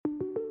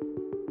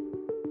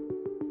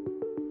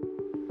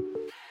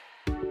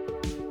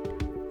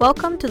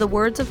Welcome to the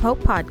Words of Hope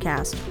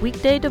podcast,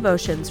 weekday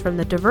devotions from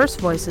the diverse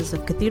voices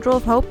of Cathedral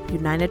of Hope,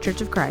 United Church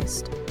of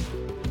Christ.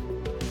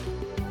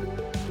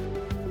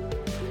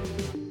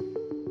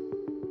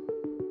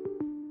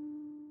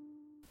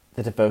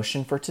 The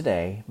devotion for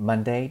today,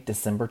 Monday,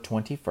 December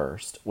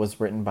 21st,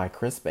 was written by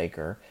Chris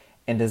Baker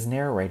and is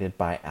narrated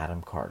by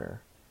Adam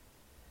Carter.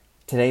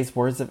 Today's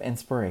words of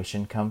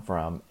inspiration come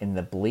from In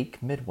the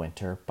Bleak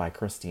Midwinter by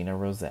Christina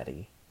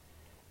Rossetti.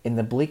 In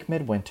the bleak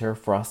midwinter,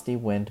 frosty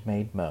wind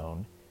made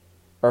moan.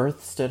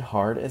 Earth stood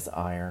hard as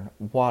iron,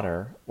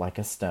 water like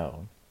a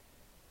stone.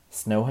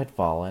 Snow had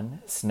fallen,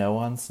 snow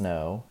on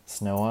snow,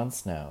 snow on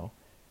snow,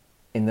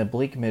 in the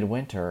bleak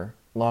midwinter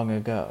long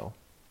ago.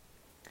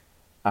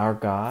 Our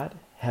God,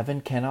 heaven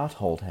cannot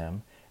hold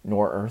him,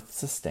 nor earth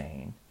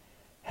sustain.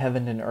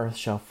 Heaven and earth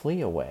shall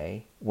flee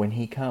away when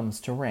he comes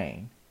to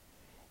reign.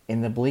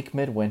 In the bleak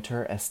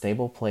midwinter a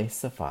stable place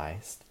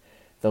sufficed,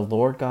 the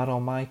Lord God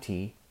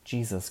Almighty,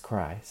 Jesus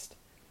Christ.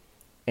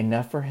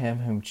 Enough for him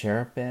whom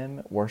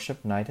cherubim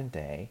worship night and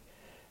day,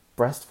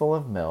 breast full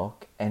of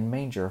milk and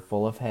manger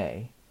full of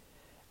hay.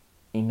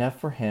 Enough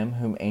for him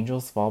whom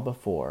angels fall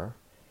before,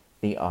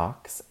 the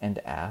ox and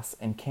ass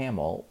and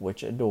camel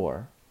which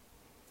adore.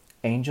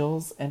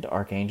 Angels and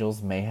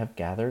archangels may have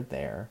gathered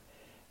there,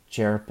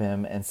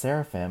 cherubim and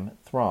seraphim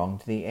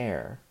thronged the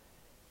air.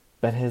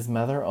 But his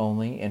mother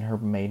only in her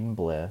maiden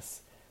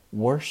bliss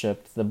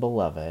worshipped the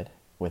beloved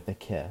with a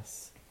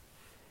kiss.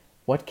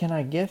 What can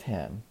I give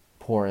him,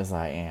 poor as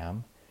I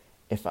am?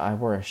 If I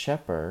were a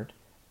shepherd,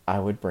 I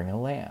would bring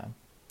a lamb.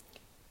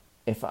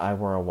 If I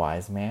were a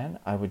wise man,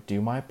 I would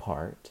do my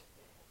part.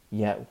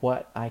 Yet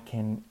what I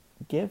can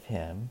give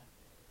him,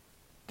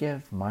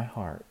 give my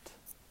heart.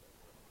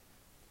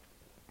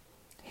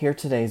 Hear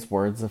today's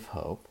words of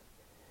hope.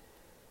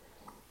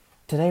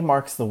 Today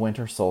marks the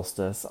winter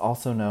solstice,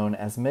 also known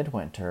as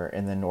midwinter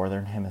in the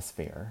northern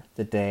hemisphere,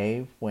 the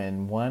day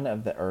when one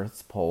of the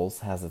Earth's poles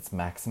has its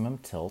maximum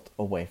tilt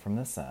away from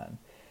the sun,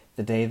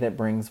 the day that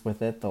brings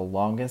with it the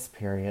longest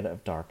period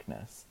of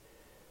darkness.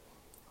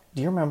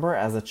 Do you remember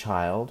as a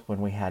child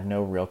when we had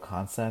no real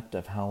concept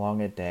of how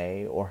long a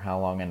day or how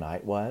long a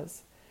night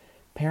was?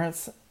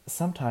 Parents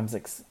sometimes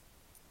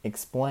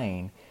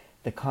explain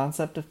the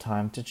concept of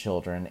time to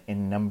children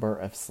in number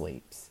of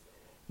sleeps.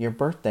 Your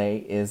birthday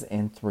is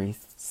in 3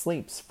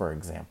 sleeps, for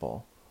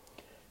example.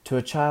 To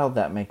a child,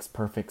 that makes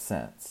perfect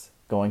sense.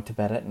 Going to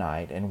bed at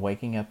night and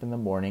waking up in the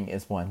morning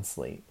is 1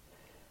 sleep.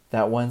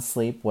 That 1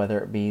 sleep, whether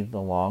it be the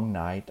long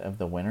night of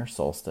the winter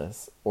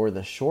solstice or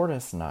the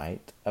shortest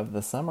night of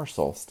the summer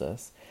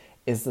solstice,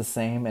 is the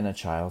same in a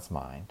child's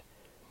mind.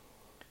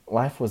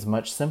 Life was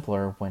much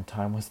simpler when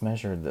time was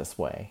measured this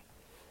way.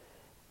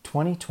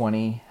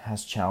 2020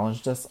 has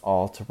challenged us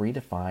all to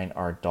redefine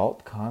our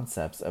adult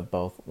concepts of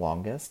both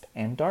longest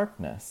and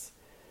darkness.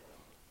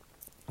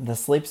 The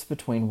sleeps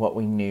between what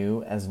we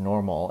knew as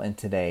normal and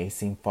today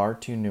seem far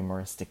too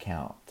numerous to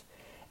count.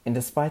 And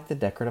despite the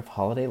decorative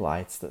holiday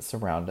lights that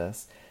surround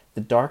us,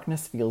 the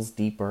darkness feels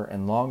deeper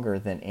and longer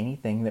than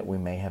anything that we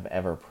may have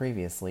ever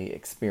previously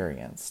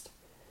experienced.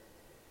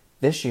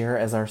 This year,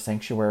 as our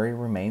sanctuary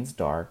remains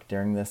dark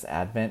during this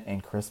Advent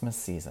and Christmas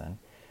season,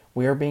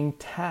 we are being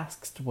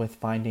tasked with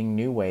finding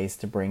new ways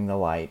to bring the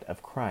light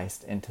of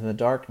Christ into the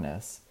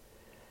darkness.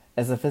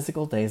 As the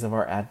physical days of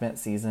our Advent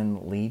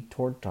season lead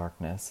toward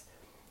darkness,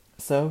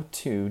 so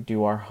too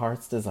do our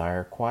hearts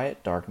desire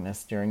quiet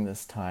darkness during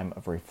this time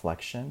of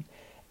reflection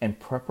and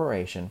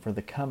preparation for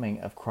the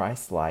coming of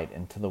Christ's light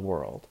into the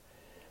world.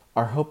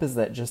 Our hope is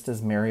that just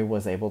as Mary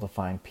was able to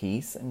find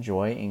peace and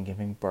joy in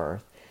giving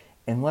birth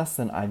in less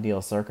than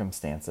ideal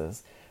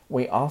circumstances,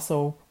 we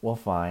also will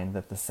find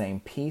that the same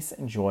peace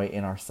and joy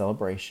in our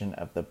celebration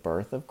of the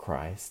birth of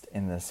Christ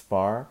in this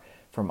far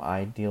from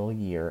ideal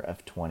year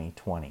of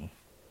 2020.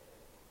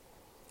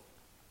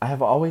 I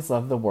have always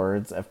loved the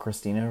words of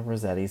Christina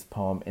Rossetti's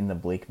poem In the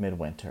Bleak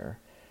Midwinter.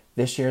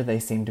 This year they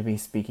seem to be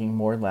speaking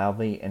more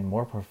loudly and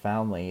more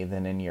profoundly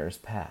than in years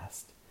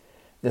past.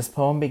 This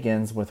poem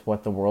begins with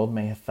what the world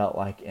may have felt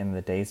like in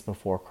the days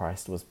before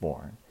Christ was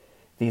born.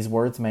 These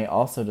words may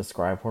also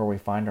describe where we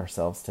find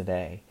ourselves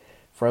today,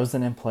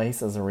 frozen in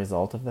place as a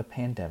result of the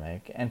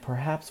pandemic, and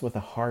perhaps with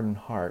a hardened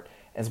heart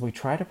as we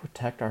try to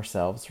protect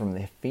ourselves from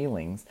the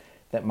feelings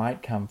that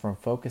might come from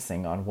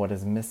focusing on what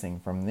is missing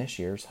from this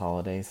year's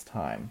holidays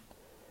time.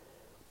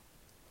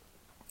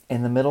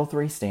 In the middle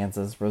 3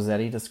 stanzas,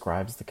 Rossetti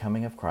describes the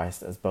coming of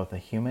Christ as both a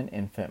human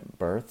infant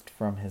birthed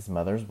from his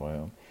mother's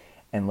womb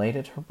and laid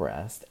at her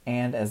breast,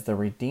 and as the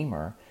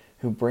Redeemer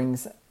who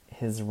brings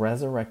his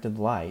resurrected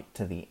light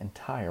to the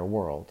entire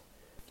world.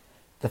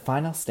 The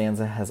final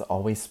stanza has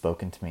always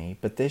spoken to me,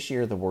 but this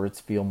year the words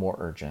feel more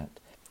urgent.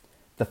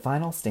 The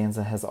final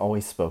stanza has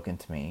always spoken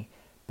to me,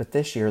 but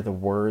this year the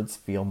words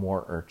feel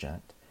more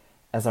urgent.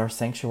 As our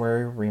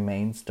sanctuary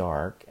remains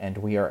dark and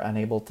we are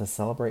unable to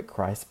celebrate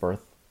Christ's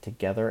birth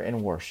together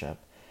in worship,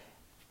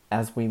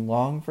 as we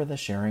long for the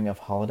sharing of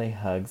holiday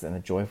hugs and the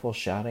joyful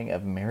shouting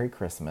of Merry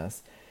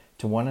Christmas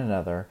to one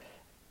another,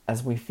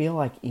 as we feel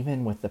like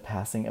even with the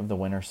passing of the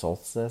winter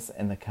solstice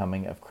and the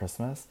coming of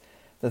Christmas,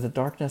 that the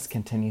darkness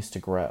continues to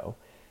grow.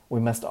 We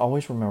must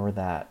always remember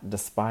that,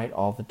 despite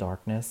all the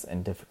darkness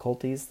and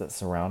difficulties that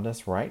surround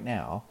us right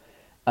now,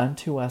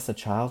 unto us a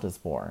child is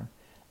born,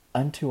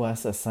 unto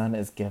us a son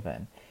is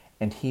given,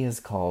 and he is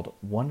called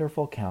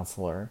Wonderful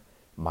Counselor,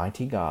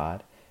 Mighty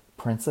God,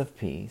 Prince of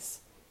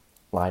Peace,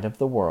 Light of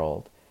the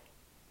World,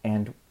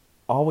 and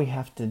all we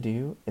have to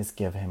do is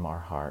give him our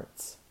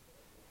hearts.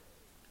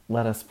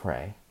 Let us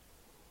pray.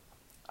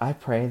 I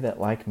pray that,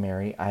 like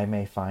Mary, I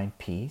may find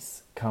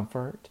peace,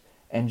 comfort,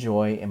 and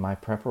joy in my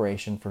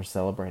preparation for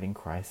celebrating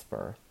Christ's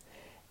birth,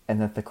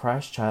 and that the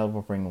Christ child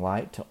will bring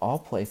light to all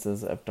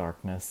places of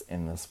darkness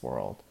in this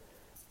world.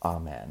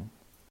 Amen.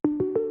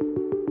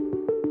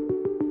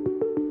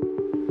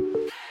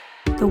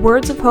 The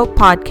Words of Hope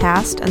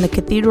podcast and the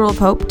Cathedral of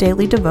Hope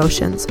daily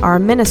devotions are a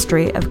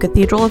ministry of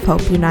Cathedral of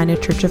Hope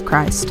United Church of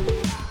Christ.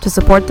 To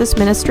support this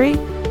ministry,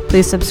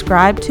 please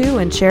subscribe to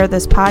and share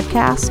this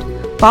podcast,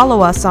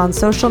 follow us on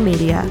social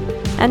media,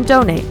 and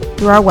donate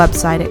through our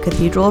website at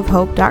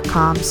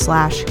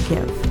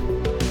cathedralofhope.com/give.